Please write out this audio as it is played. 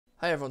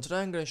Hey everyone,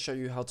 today I'm going to show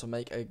you how to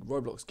make a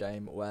Roblox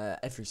game where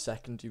every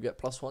second you get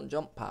 +1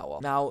 jump power.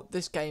 Now,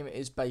 this game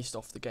is based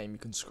off the game you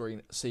can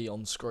see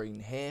on screen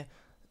here.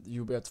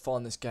 You'll be able to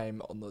find this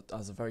game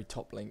as a very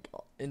top link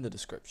in the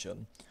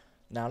description.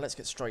 Now, let's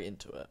get straight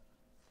into it.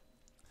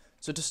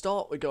 So to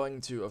start, we're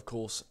going to, of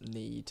course,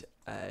 need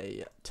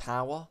a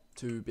tower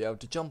to be able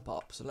to jump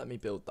up. So let me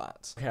build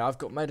that. Okay,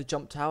 I've made a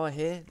jump tower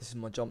here. This is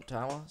my jump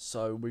tower.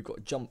 So we've got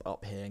to jump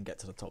up here and get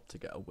to the top to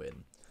get a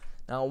win.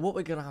 Now, what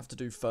we're going to have to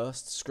do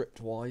first,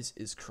 script-wise,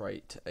 is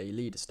create a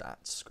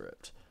Leaderstats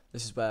script.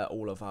 This is where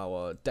all of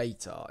our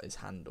data is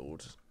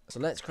handled.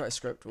 So let's create a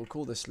script. We'll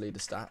call this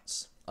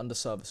Leaderstats under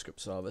server script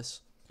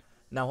service.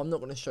 Now, I'm not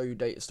going to show you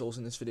data stores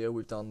in this video.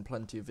 We've done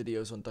plenty of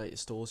videos on data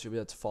stores. You'll be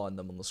able to find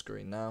them on the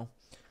screen now.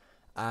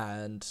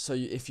 And so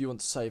if you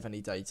want to save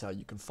any data,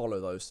 you can follow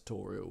those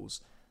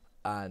tutorials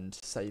and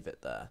save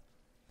it there.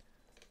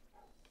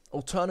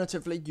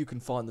 Alternatively, you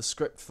can find the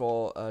script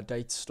for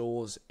data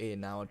stores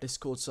in our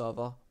Discord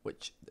server,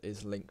 which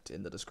is linked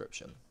in the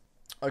description.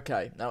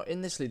 Okay, now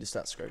in this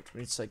Leaderstats script,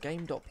 we need to say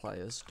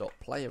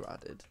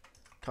game.players.playerAdded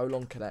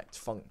 :connect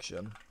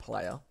function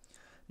player.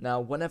 Now,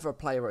 whenever a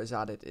player is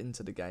added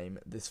into the game,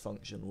 this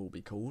function will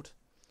be called.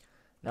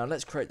 Now,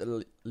 let's create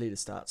the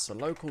Leaderstats. So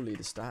local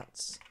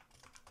Leaderstats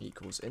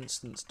equals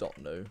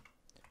instance.new.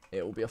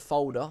 It will be a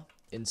folder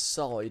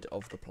inside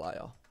of the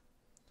player.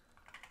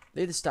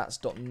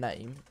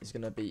 Leaderstats.name is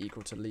going to be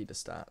equal to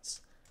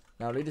Leaderstats.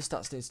 Now,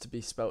 Leaderstats needs to be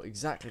spelled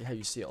exactly how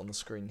you see it on the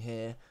screen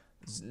here.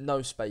 There's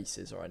no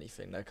spaces or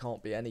anything. There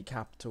can't be any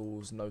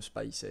capitals, no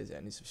spaces.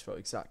 It needs to be spelled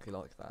exactly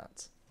like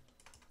that.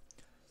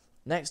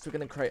 Next, we're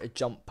going to create a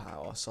jump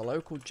power. So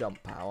local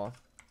jump power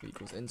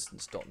equals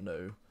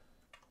instance.new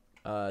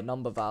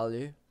number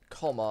value,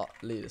 comma,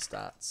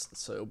 Leaderstats.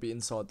 So it'll be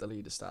inside the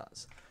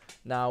Leaderstats.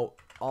 Now,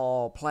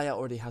 our player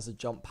already has a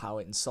jump power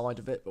inside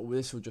of it, but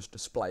this will just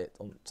display it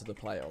to the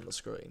player on the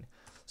screen.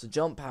 So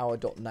jump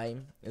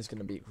power.name is going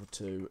to be equal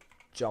to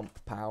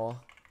jump power,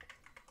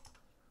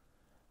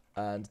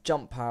 and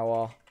jump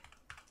power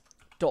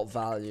dot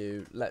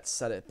value, let's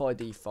set it by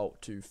default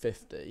to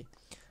 50.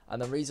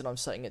 And the reason I'm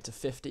setting it to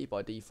 50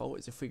 by default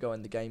is if we go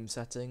in the game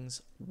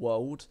settings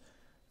world,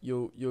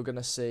 you're going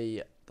to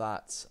see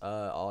that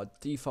our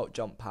default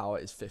jump power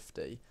is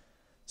 50.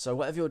 So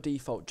whatever your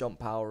default jump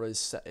power is,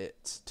 set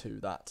it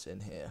to that in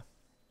here.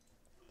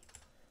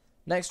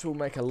 Next, we'll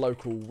make a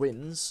local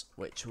wins,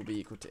 which will be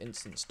equal to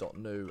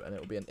instance.new, and it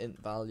will be an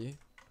int value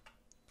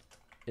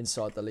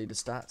inside the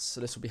Leaderstats.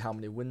 So this will be how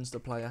many wins the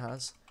player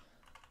has.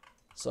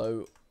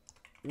 So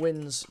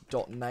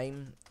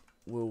wins.name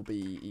will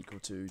be equal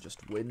to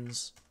just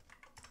wins,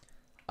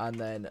 and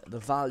then the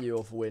value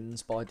of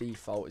wins by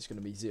default is going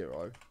to be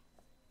 0.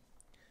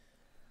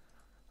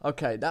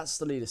 Okay, that's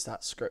the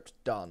Leaderstats script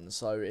done.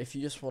 So if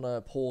you just want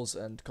to pause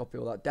and copy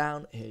all that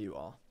down, here you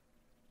are.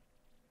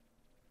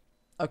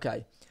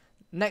 Okay,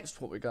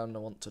 next what we're going to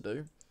want to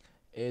do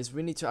is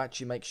we need to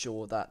actually make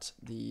sure that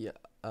the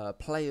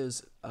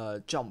player's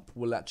jump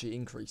will actually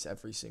increase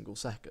every single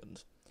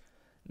second.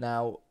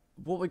 Now,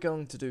 what we're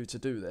going to do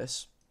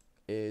this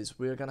is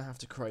we're going to have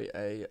to create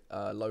a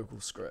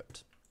local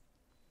script.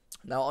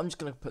 Now, I'm just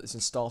going to put this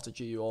in starter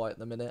GUI at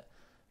the minute,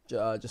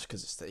 just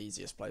because it's the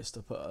easiest place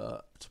to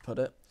put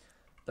it.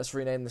 Let's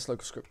rename this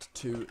local script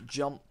to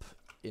jump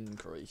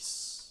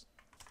increase.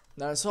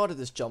 Now, inside of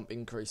this jump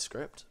increase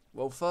script,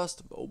 well, first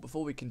of all,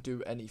 before we can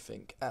do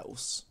anything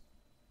else,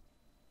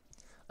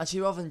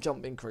 actually, rather than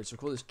jump increase, we'll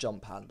call this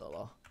jump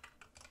handler.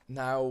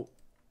 Now,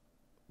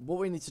 what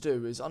we need to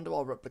do is under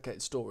our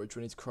replicated storage,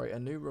 we need to create a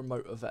new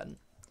remote event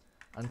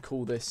and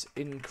call this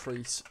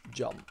increase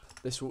jump.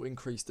 This will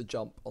increase the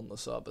jump on the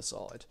server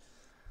side.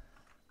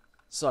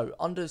 So,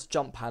 under this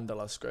jump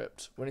handler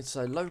script, we need to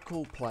say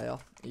local player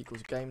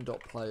equals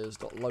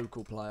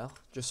game.players.local player,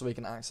 just so we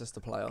can access the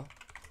player.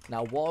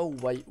 Now, while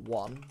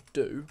wait1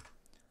 do,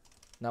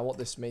 now what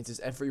this means is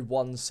every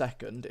 1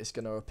 second, it's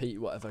going to repeat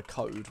whatever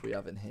code we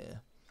have in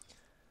here.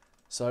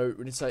 So,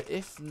 we need to say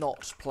if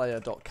not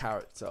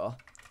player.character,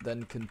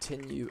 then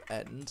continue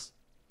end,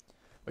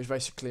 which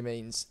basically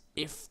means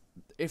if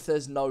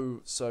there's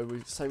no, so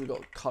we say we've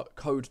got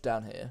code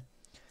down here.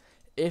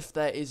 If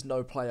there is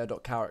no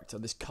player.character,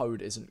 this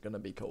code isn't going to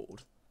be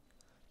called.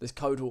 This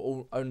code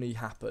will only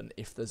happen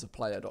if there's a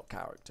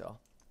player.character.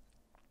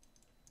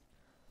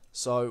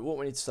 So what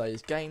we need to say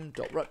is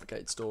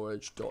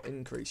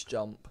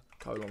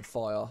game.replicatestorage.increaseJump: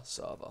 fire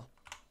server.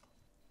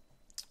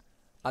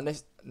 And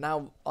this,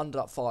 now under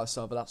that fire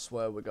server, that's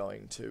where we're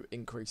going to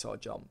increase our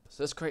jump.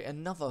 So let's create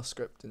another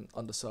script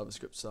under server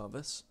script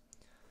service.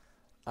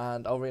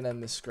 And I'll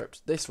rename this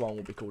script. This one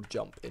will be called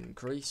jump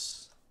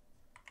increase.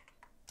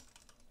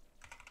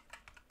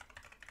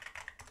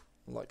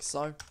 Like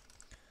so.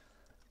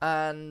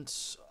 And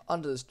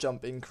under this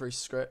jump increase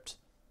script,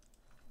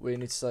 we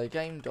need to say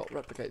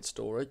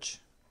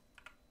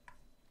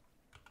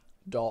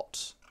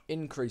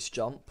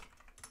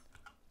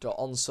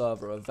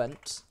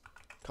game.replicatestorage.increaseJump.onServerEvent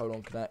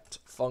 :connect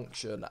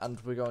function,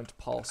 and we're going to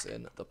pass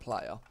in the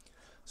player.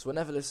 So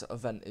whenever this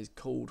event is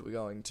called, we're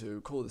going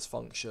to call this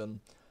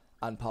function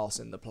and pass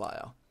in the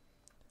player.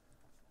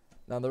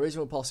 Now the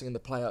reason we're passing in the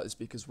player is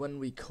because when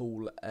we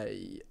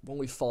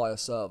fire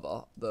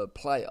server, the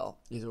player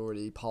is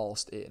already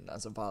passed in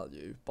as a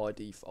value by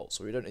default,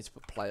 so we don't need to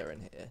put player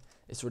in here.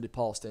 It's already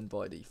passed in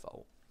by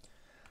default.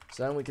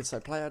 So then we could say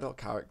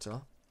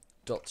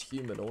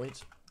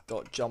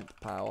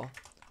player.character.humanoid.jumpPower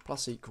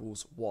plus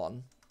equals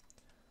 1.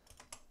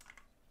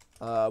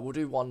 We'll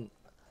do 1.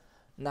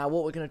 Now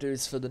what we're going to do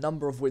is for the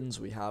number of wins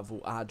we have,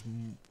 we'll add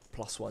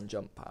 +1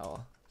 jump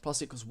power.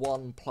 Plus equals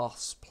 1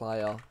 plus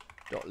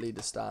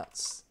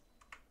player.leaderstats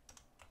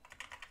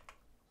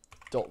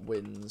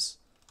 .wins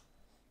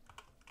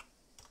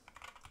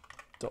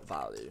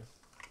 .value,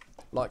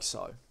 like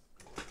so.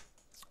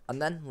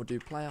 And then we'll do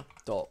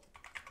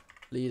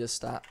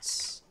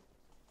player.leaderstats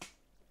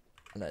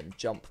and then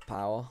jump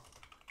power,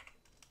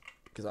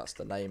 because that's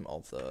the name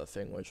of the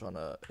thing we're trying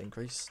to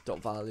increase,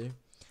 .value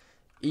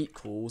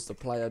equals the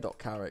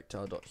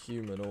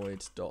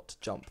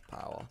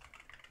player.character.humanoid.jumpPower,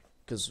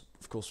 because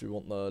of course we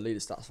want the leader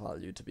stats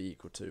value to be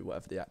equal to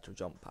whatever the actual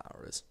jump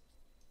power is.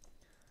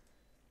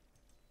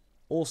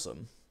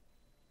 Awesome.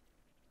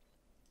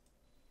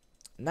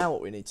 Now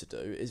what we need to do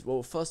is,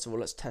 well, first of all,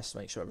 let's test to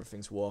make sure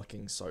everything's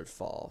working so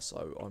far.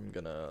 So I'm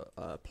gonna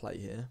play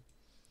here.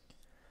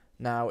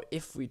 Now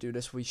if we do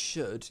this, we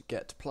should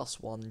get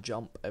 +1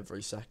 jump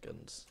every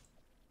second,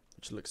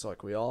 which looks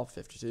like we are.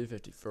 52,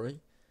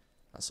 53.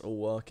 That's all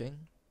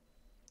working.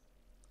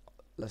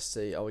 Let's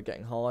see, are we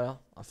getting higher?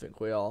 I think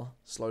we are,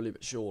 slowly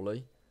but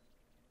surely.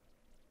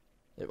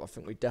 Yep, I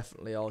think we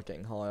definitely are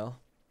getting higher.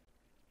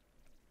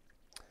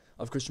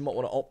 Of course, you might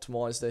want to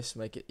optimize this,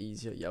 make it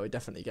easier. Yeah, we're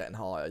definitely getting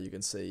higher. You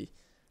can see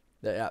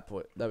the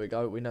output. There we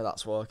go. We know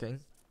that's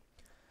working.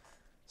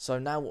 So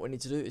now what we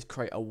need to do is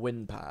create a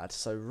win pad.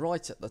 So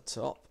right at the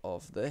top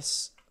of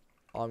this,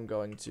 I'm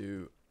going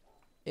to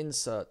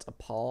insert a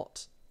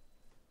part,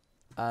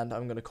 and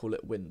I'm going to call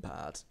it win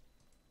pad.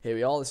 Here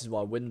we are, this is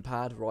my win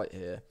pad right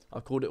here.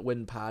 I've called it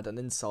win pad, and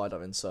inside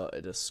I've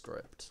inserted a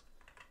script.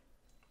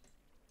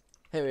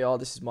 Here we are,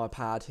 this is my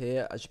pad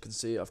here. As you can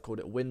see, I've called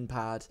it win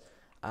pad,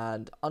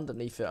 and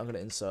underneath it I'm going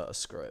to insert a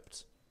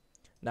script.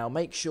 Now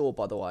make sure,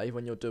 by the way,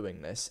 when you're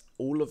doing this,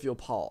 all of your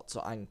parts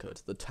are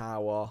anchored. The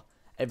tower,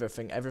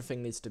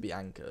 everything needs to be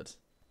anchored.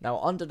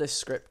 Now under this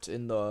script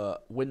in the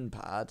win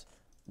pad,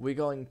 we're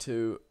going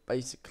to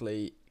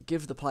basically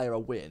give the player a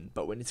win,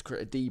 but we need to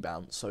create a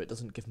debounce so it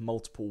doesn't give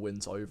multiple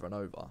wins over and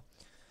over.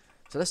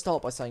 So let's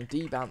start by saying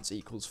debounce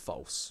equals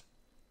false.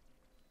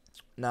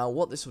 Now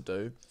what this will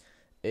do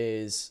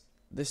is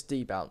this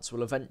debounce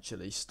will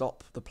eventually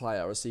stop the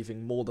player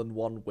receiving more than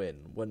 1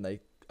 win when they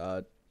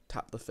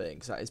tap the thing,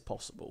 because that is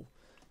possible.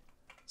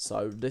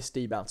 So this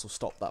debounce will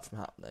stop that from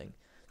happening.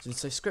 So you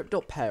say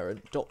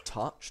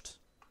script.parent.touched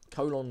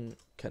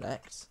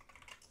 :connect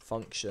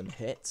function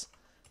hit.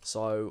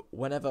 So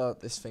whenever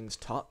this thing's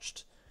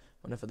touched,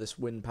 whenever this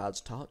win pad's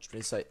touched,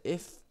 we say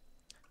if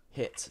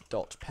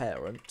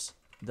hit.parent,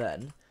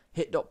 then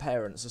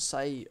hit.parent, so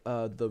say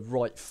the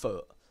right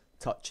foot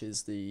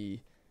touches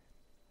the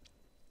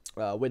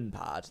win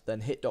pad,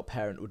 then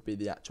hit.parent would be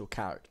the actual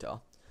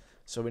character.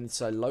 So we need to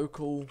say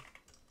local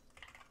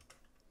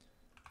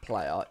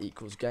player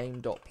equals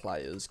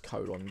game.players :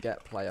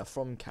 get player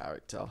from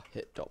character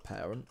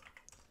hit.parent.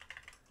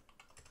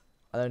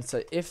 And then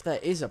say if there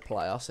is a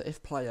player, so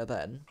if player,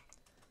 then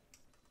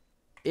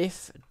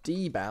if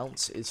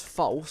debounce is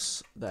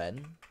false,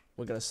 then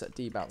we're going to set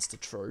debounce to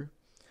true.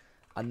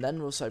 And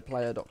then we'll say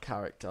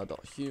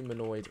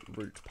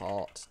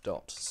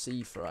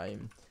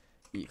player.character.humanoid.rootPart.cFrame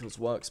equals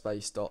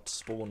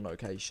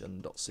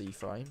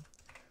workspace.spawnLocation.cFrame.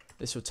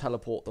 This will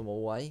teleport them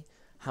away.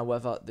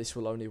 However, this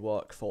will only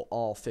work for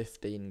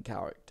R15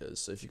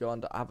 characters. So if you go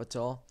under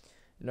avatar,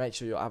 make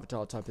sure your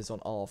avatar type is on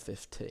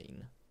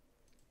R15.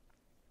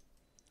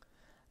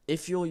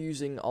 If you're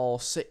using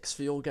R6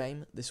 for your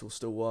game, this will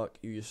still work.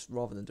 You just,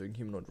 rather than doing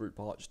humanoid root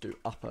part, just do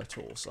upper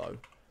torso.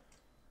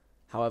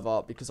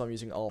 However, because I'm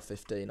using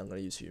R15, I'm going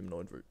to use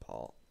humanoid root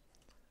part.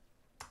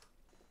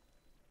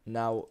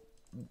 Now,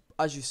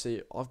 as you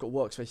see, I've got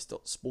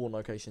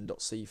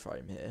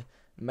workspace.spawnLocation.cFrame here.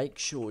 Make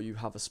sure you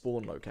have a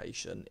spawn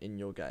location in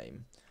your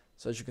game.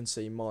 So as you can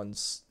see,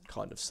 mine's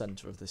kind of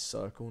center of this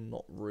circle,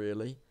 not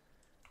really.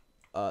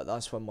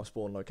 That's where my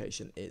spawn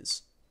location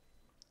is.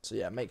 So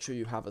yeah, make sure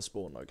you have a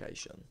spawn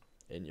location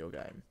in your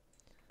game.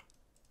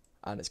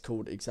 And it's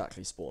called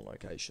exactly spawn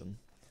location.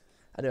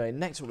 Anyway,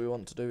 next what we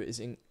want to do is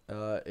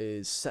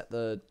set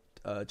the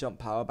jump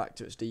power back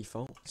to its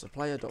default. So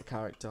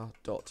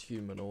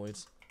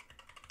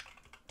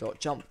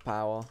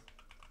player.character.humanoid.jumpPower.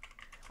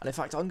 And in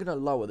fact, I'm going to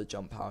lower the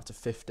jump power to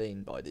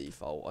 15 by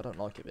default. I don't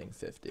like it being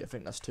 50. I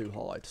think that's too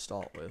high to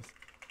start with.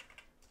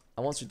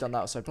 And once we've done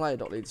that, so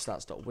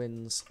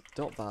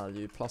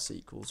player.leaderstats.wins.value plus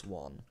equals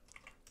 1.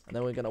 And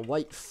then we're going to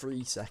wait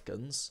 3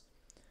 seconds.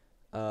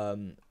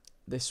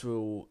 This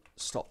will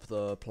stop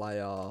the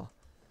player.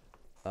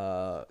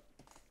 Also,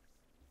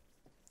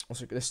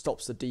 this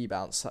stops the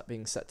debounce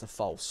being set to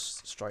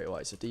false straight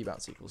away. So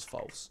debounce equals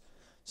false.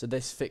 So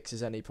this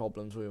fixes any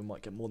problems where we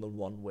might get more than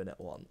 1 win at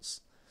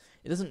once.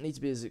 It doesn't need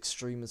to be as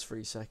extreme as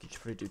 3 seconds. You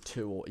should probably do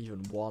 2 or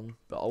even 1,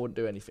 but I wouldn't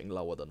do anything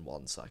lower than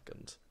 1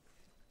 second.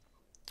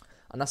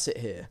 And that's it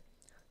here.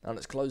 Now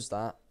let's close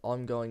that.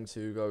 I'm going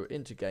to go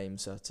into game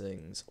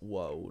settings,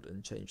 world,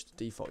 and change the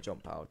default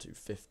jump power to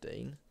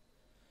 15.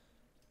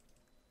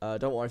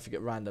 Don't worry if you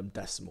get random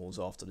decimals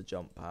after the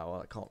jump power.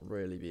 That can't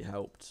really be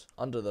helped.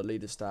 Under the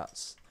leader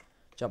stats,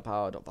 jump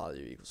power dot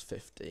value equals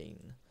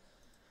 15.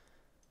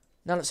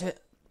 Now let's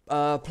hit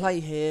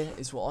play here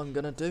is what I'm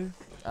going to do.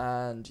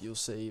 And you'll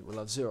see we'll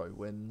have 0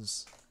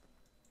 wins.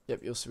 Yep,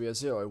 you'll see we have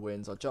 0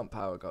 wins. Our jump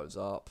power goes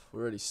up.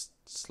 We're really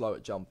slow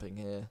at jumping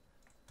here.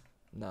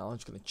 Now I'm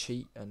just going to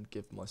cheat and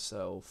give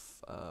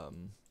myself a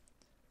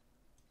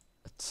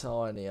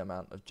tiny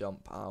amount of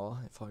jump power.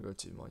 If I go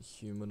to my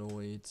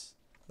humanoids,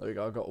 there we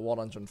go, I've got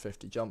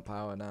 150 jump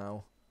power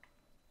now.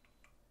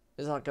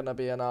 Is that going to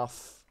be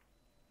enough?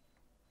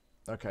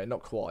 Okay,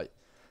 not quite.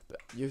 But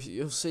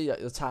you'll see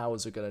that the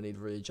towers are going to need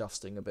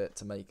readjusting a bit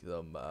to make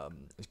them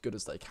as good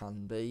as they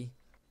can be.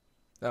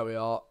 There we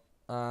are.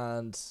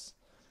 And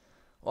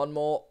one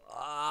more.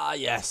 Ah,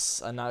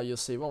 yes. And now you'll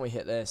see when we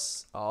hit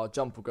this, our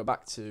jump will go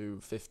back to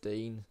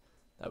 15.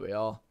 There we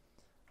are.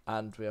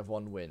 And we have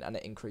 1 win. And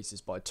it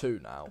increases by 2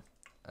 now.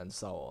 And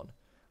so on.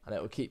 And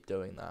it will keep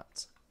doing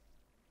that.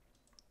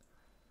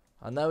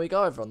 And there we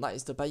go, everyone. That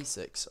is the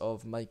basics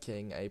of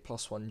making a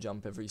 +1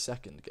 jump every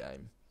second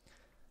game.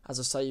 As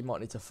I say, you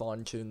might need to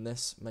fine tune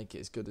this, make it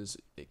as good as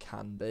it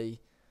can be.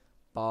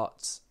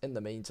 But in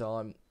the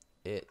meantime,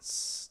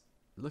 it's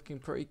looking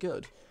pretty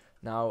good.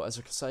 Now, as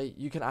I can say,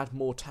 you can add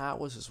more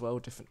towers as well,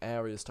 different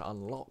areas to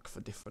unlock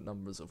for different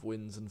numbers of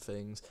wins and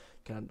things.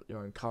 You can add your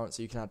own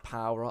currency, you can add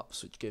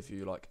power-ups, which give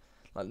you like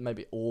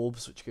maybe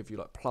orbs, which give you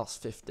like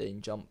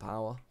 +15 jump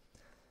power.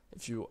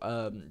 If you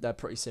they're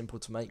pretty simple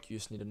to make. You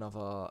just need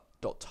another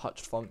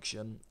 .touch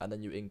function, and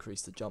then you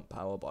increase the jump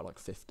power by like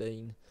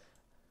 15.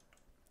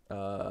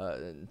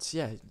 And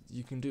yeah,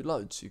 you can do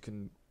loads. You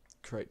can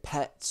create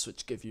pets,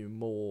 which give you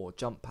more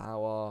jump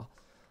power,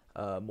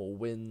 more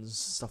wins,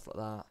 stuff like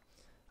that.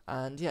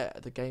 And yeah,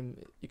 the game,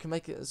 you can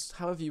make it as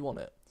however you want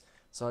it.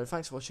 So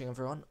thanks for watching,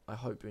 everyone. I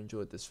hope you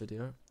enjoyed this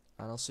video,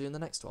 and I'll see you in the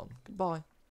next one. Goodbye.